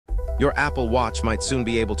Your Apple Watch might soon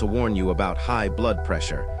be able to warn you about high blood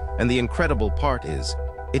pressure, and the incredible part is,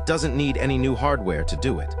 it doesn't need any new hardware to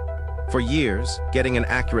do it. For years, getting an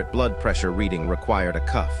accurate blood pressure reading required a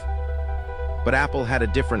cuff. But Apple had a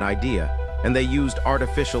different idea, and they used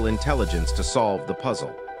artificial intelligence to solve the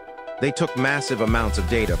puzzle. They took massive amounts of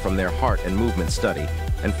data from their heart and movement study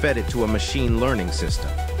and fed it to a machine learning system.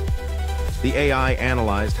 The AI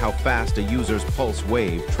analyzed how fast a user's pulse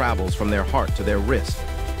wave travels from their heart to their wrist,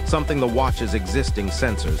 something the watch's existing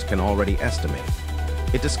sensors can already estimate.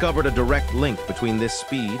 It discovered a direct link between this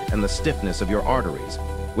speed and the stiffness of your arteries,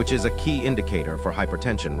 which is a key indicator for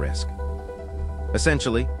hypertension risk.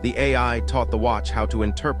 Essentially, the AI taught the watch how to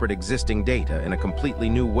interpret existing data in a completely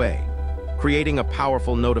new way, creating a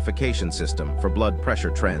powerful notification system for blood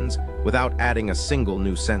pressure trends without adding a single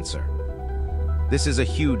new sensor. This is a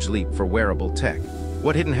huge leap for wearable tech.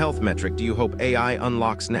 What hidden health metric do you hope AI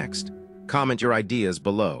unlocks next? Comment your ideas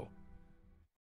below.